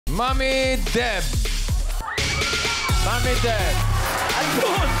Mommy Deb. Mommy Deb.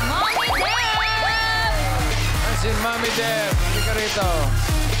 Andun! Mommy Deb! Asin, Mommy Deb. Halika rito.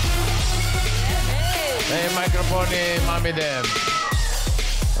 May microphone ni Mommy Deb.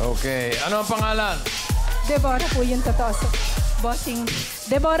 Okay. Ano ang pangalan? Deborah po yung totoo, bossing.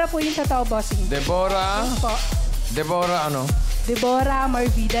 Deborah po yung totoo, bossing. Deborah? Yes po. Deborah ano? Deborah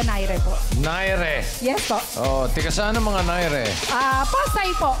Marvida Naire po. Naire. Yes po. Oh, tiga saan ang mga Naire?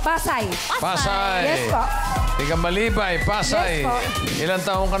 Pasay po. Pasay. Pasay. Yes po. Tiga Malibay, Pasay. Yes po. Ilang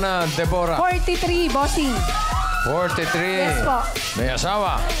taong ka na, Deborah? 43, bossing. 43. Yes po. May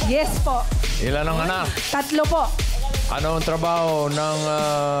asawa? Yes po. Ilan ang anak? 3 po. Ano ang trabaho ng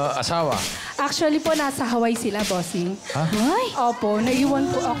asawa? Actually po, nasa Hawaii sila, bossing. Ha? Opo, naiwan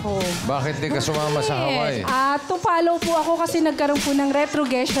po ako. Bakit di ka sumama sa Hawaii? Tumalaw po ako kasi nagkaroon po ng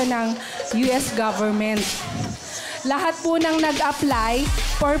retrogression ng US government. Lahat po ng nag-apply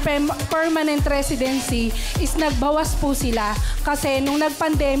for permanent residency is nagbawas po sila. Kasi nung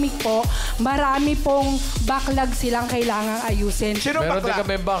nag-pandemic po, marami pong backlog silang kailangang ayusin. Sino Meron din bakla?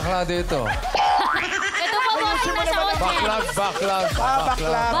 kami bakla dito. Ito po, bossing, nasa audience. Backlog.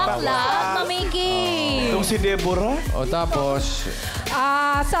 Bakla, mamiki. Itong si Deborah? O tapos,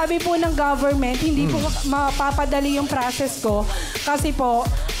 Sabi po ng government, hindi po mapapadali yung process ko kasi po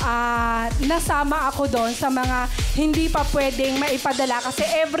nasama ako doon sa mga hindi pa pwedeng maipadala kasi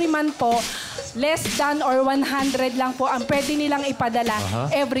every month po, less than or 100 lang po ang pwede nilang ipadala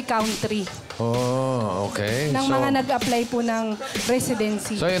every country oh, okay. ng mga nag-apply po ng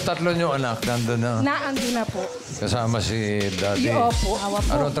residency. So yung tatlo nyo anak, nandun na. Naandun na po. Kasama si Daddy. Opo.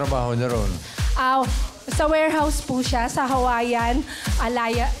 Anong trabaho niya ron? Sa warehouse po siya, sa Hawaiian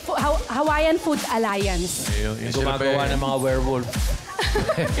Food Alliance. Yung Gumagawa ng mga werewolf.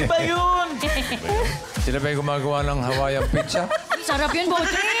 Iba yun! Sila ba yung gumagawa ng Hawaiian pizza? Sarap yun,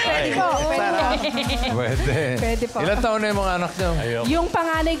 bossing. Pwede po. Pwede. Pwede po. Ilan taon na yung mga anak nyo? Yung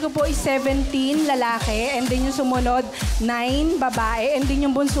panganay ko po is 17 lalaki, and then yung sumunod, 9 babae, and then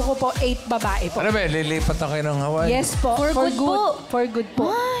yung bunso ko po, 8 babae po. Ano ba, lilipat na kayo ng Hawaii? Yes po. For good po. For good po.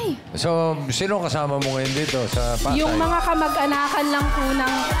 Ay. So, sino kasama mo ngayon dito sa Pasay? Yung mga kamag-anakan lang po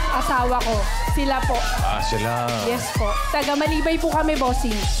ng asawa ko, sila po. Sila. Yes po. Taga Malibay po kami,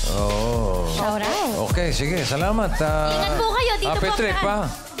 bossing. Oh. Shout out. Okay, sige. Salamat. Ingat po kayo. Dito Happy po. trip, ha?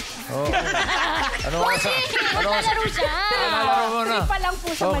 Oh. Ano Maglalaro siya. Laro mo na. Trip pa lang po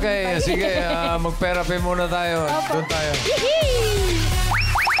sa Okay, Malibay. sige. Mag-therapy muna tayo. Opo. Doon tayo.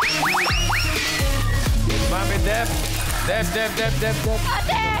 Mommy Deb. Deb.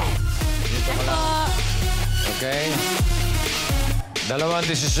 Ate! Dito ka lang. Okay. Dalawang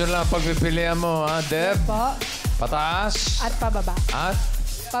desisyon lang pagpipilian mo, ha, Deb? Po. Pataas At pababa. at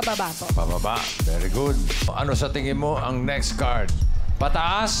Pababa po. pababa. Very good. Ano sa tingin mo ang next card?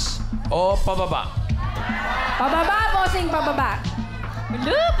 Pataas o pababa? Pababa, bossing, pababa.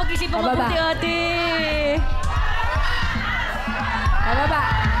 Hello, pag-isipan mo Pababa. puti, ate. Pababa.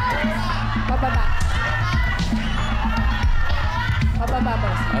 Pababa. Pababa,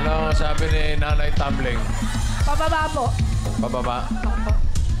 boss. Ano ang sabi ni Nanay Tumbling? Pababa po. Pababa? Opo.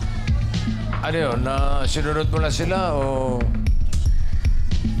 Ano yun? Na sinunod mo na sila o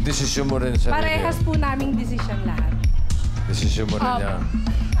desisyon mo rin sa Parehas po naming decision lahat. Desisyon mo rin Opo. yan.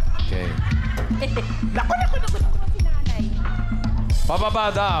 Okay. Naku. Si nanay. Pababa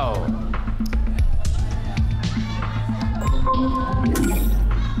daw.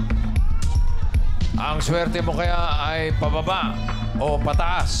 Ang swerte mo kaya ay pababa o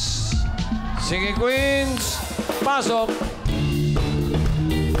pataas. Sige, Queens. Pasok.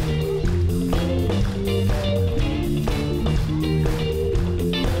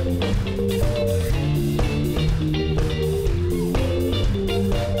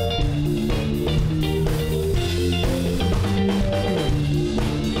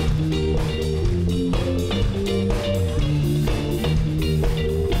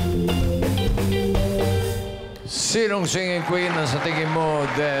 Sinong singing queen na sa tingin mo,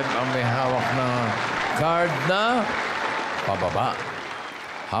 Deb, ang may hawak na card na pababa?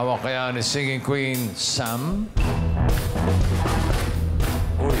 Hawak kaya ni singing queen, Sam?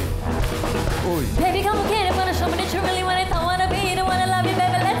 Uy. Baby, come again. I'm gonna show me that you really want it. I wanna be the one I love you,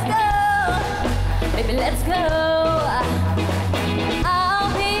 baby. Let's go. Baby, let's go.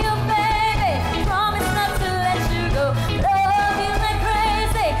 I'll be your baby. Promise not to let you go. Love you like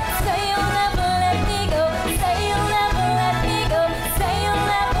crazy. Say you'll never let me go. Say you'll never let me go. Say you'll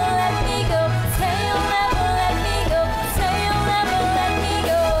never let me go. Say you'll never let me go. Say you'll never let me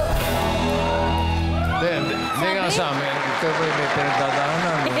go. Hindi nga sa amin. Ikaw ba may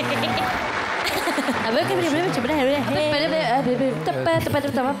pinagdadaanan?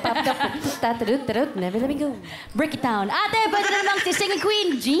 Never let me go. Break it down. Ate, pwede na namang si Singing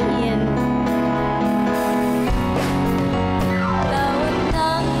Queen, Jean. Lawag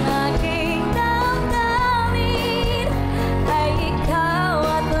ng aking damdamin ay ikaw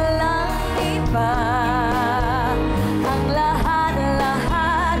at walang iba. Ang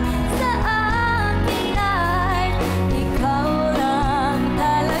lahat-lahat sa akin ay ikaw lang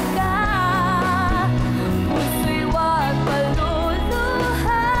talaga. Puso'y huwag paluluhain,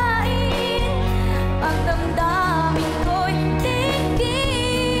 ang damdamin ko'y tingin.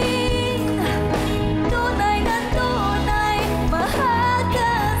 Tunay na tunay, mahal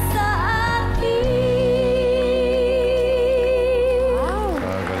ka sa akin.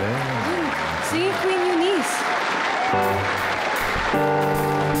 Kagaling. Si Queen Eunice.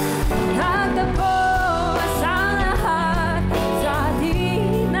 Nagtagpo sa lahat sa di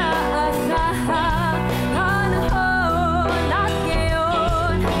naasahan. Panahon at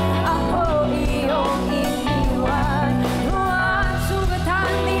ngayon, ako iyong iniwan. Noon,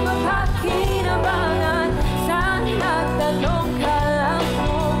 sugatan di mapakinabangan. Saan nagtanong ka lang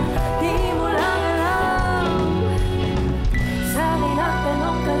kung di mo lang alam. Sa'kin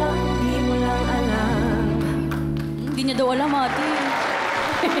nagtanong ka lang kung di mo lang alam. Hindi niya daw alam, ate.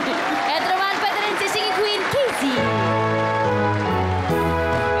 Eto naman, pwede rin si Singing Queen, Casey.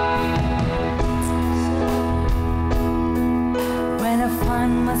 When I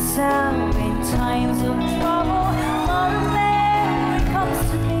find myself in times of trouble, not a memory comes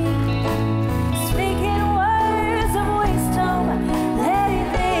to me. Speaking words of wisdom, let it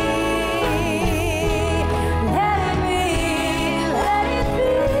be, let it be, let it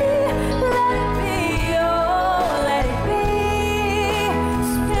be, let it be, oh, let it be.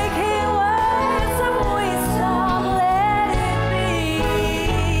 Speaking words of wisdom, let it be.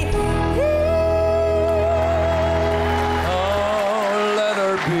 Oh, let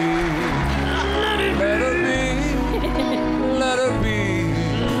her be. Let her be. Let her be.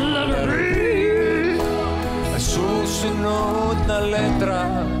 Let her be. Ang susunod na letra,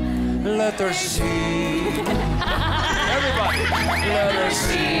 letter C. Everybody. Letter C.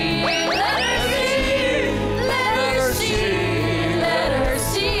 Letter C, letter C, letter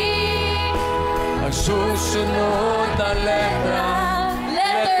C. Ang susunod na letra,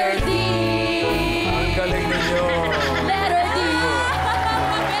 Letter D. ang galing ninyo. Letter D. Galing ba,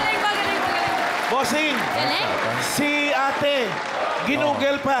 galing ba, galing? Bossing, Galing? si ate,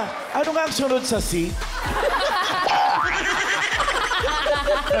 ginugel pa. Ano nga ang sunod sa C?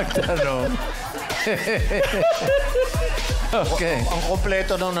 Nagtanong. Okay. Ang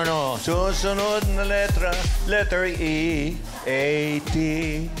kompleto ng ano, susunod na letra, letter E, A, T.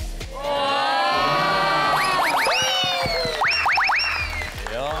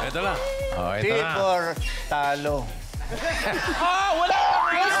 Ito lang. Oh, T ito na. for talo.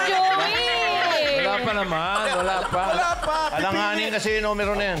 Boss Joey! Wala pa naman. Wala pa. Alanganin kasi yung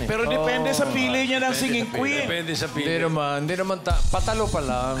numero na yan. Eh. Pero depende sa pili niya ng singing queen. Depende sa pili. Hindi naman patalo pa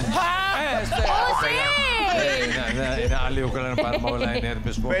lang. Inaaliw ka lang para mawala yung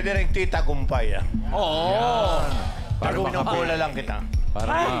nervous mo. Pwede rin tita kumpay. Para Pinupula lang kita.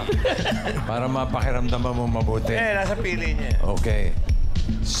 Para mapakiramdaman mo mabuti. Nasa pili niya. Okay.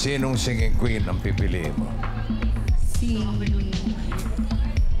 Sinong singing queen ang pipiliin mo? Si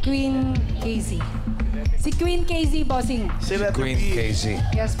Queen Casey. Si Queen Casey, bossing. Sila Queen Casey.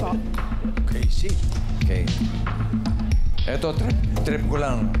 Yes po. Casey. Okay. Eto, trip ko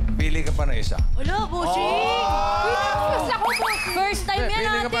lang. Pili ka pa na isa. Wala, bossing! Basta ko po. First time yan,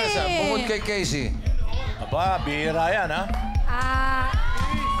 Pili ka pa na isa. ate. Bukod kay Casey. Aba, bihira yan, ha?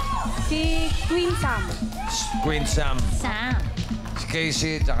 Si Queen Sam. Queen Sam. Sam. Si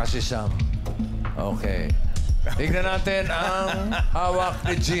Casey, tsaka si Sam. Okay. Tignan natin ang hawak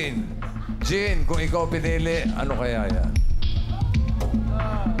ni Jean. Jean, kung ikaw pinili, ano kaya yan?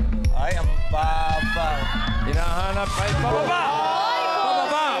 Ay, ang baba. Hinahanap ay pababa!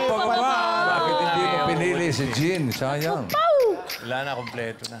 Pababa! Bakit hindi mo pinili si Jean? Sayang. Wala na,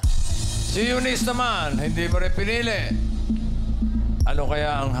 kompleto na. Si Eunice naman, hindi mo rin pinili. Ano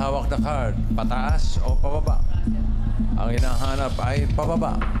kaya ang hawak na card? Pataas o pababa? Ang hinahanap ay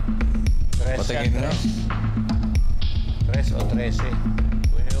pababa. Tres Patingin yan, nga. tres. 3 o 13.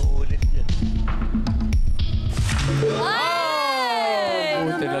 Kung inuulit yun. Ay!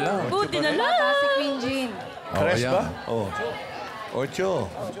 Buti na lang. Buti na lang. Mataas si Queen Jean. Tres yan. ba? Oh.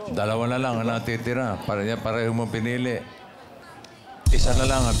 8. Dalawa na lang ang natitira. Pareho mo pinili. Isa na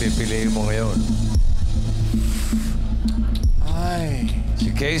lang ang pipiliin mo ngayon. Ay. Si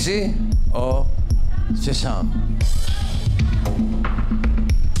Casey o si Sam?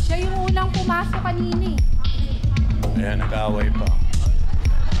 Siya yung unang pumasok kanina eh. Ayan, nag-away pa.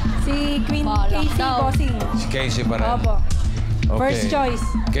 Si Queen Balak Casey daw. Bossing. Si Casey pa rin. Opo. Okay. First choice.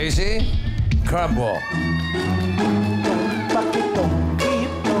 Casey, crab walk. Pakitong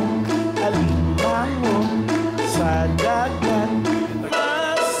kitong alimango sa dagat.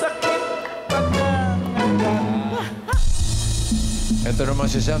 Masakit pagkangagat. Ito naman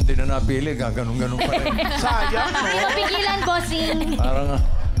si Sam, di na napili. Gaganong-ganong pa rin. Sayang, no? Hindi mapigilan, bossing. Parang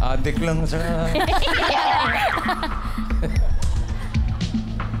adik lang sa...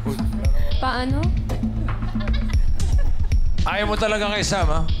 Paano? Ayaw mo talaga kay Sam,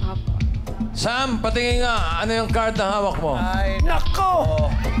 ha? Opo. Sam, patingin nga. Ano yung card na hawak mo? Ay, Nako!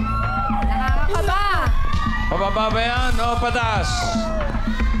 Nakakakaba. Pababa ba yan o pataas?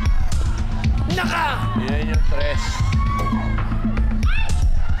 Naka! yan yung tres.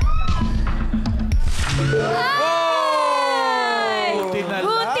 Tinala.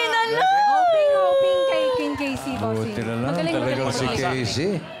 Buti na lang. Hoping kay Queen Casey Bossing. Buti na lang. Magaling, Talagang si magaling.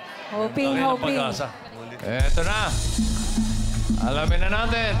 Casey. Hoping. Eto na. Alamin na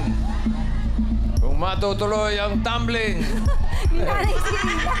natin kung matutuloy ang tumbling. Yung nanay si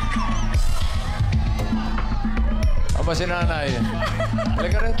Nila. Aba si nanay.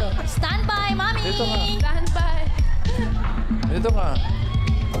 Halika rito. Stand by, mommy. Dito ka. Stand by. Dito ka.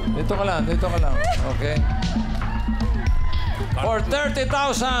 Dito ka lang. Dito ka lang. Okay. For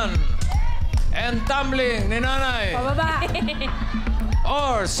 30,000 and tumbling ni nanay. Pababa.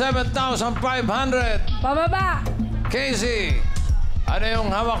 Or 7,500. Pababa. Casey, ano yung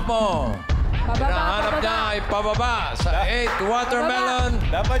hawak mo? Pababa, Hinahanap pababa. niya ay pababa sa 8 watermelon.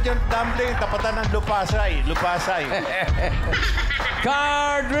 Dapat yung tumbling, tapatan ng lupasay. Lupasay.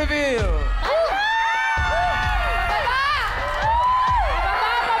 Card reveal.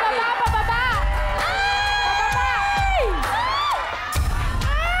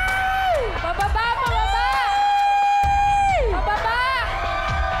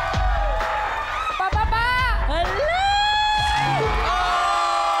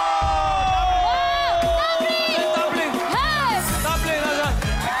 Tumbling. Tumbling, nasaan?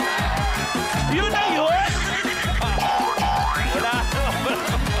 Yun na yun! Wala.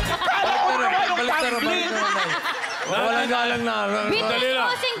 Balik na. Walang galang na. Dali lang.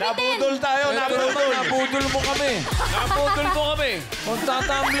 Bossing, bitin. Nabudol tayo, nabudol. Nabudol mo kami. Naputol po kami. Kung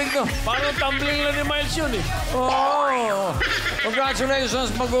tatumbling to. Parang tumbling lang ni Miles yun eh. Oh!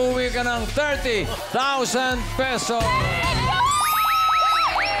 Congratulations! Mag-uwi ka ng 30,000 pesos.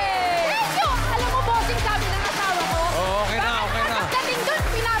 Alam mo, bossing, sabi ng asawa ko. Oh, okay na, okay na. Pagdating doon,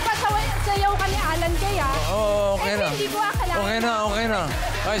 pinapasayaw ka ni Alan kaya. Oh, okay na. Hindi ko akalain. Okay na, okay na.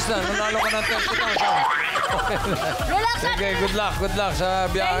 Ayos na, nanalo ka ng 30,000. Okay na. Relax, Sige, good luck sa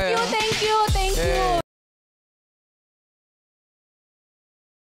biyahe. Thank you. Eh,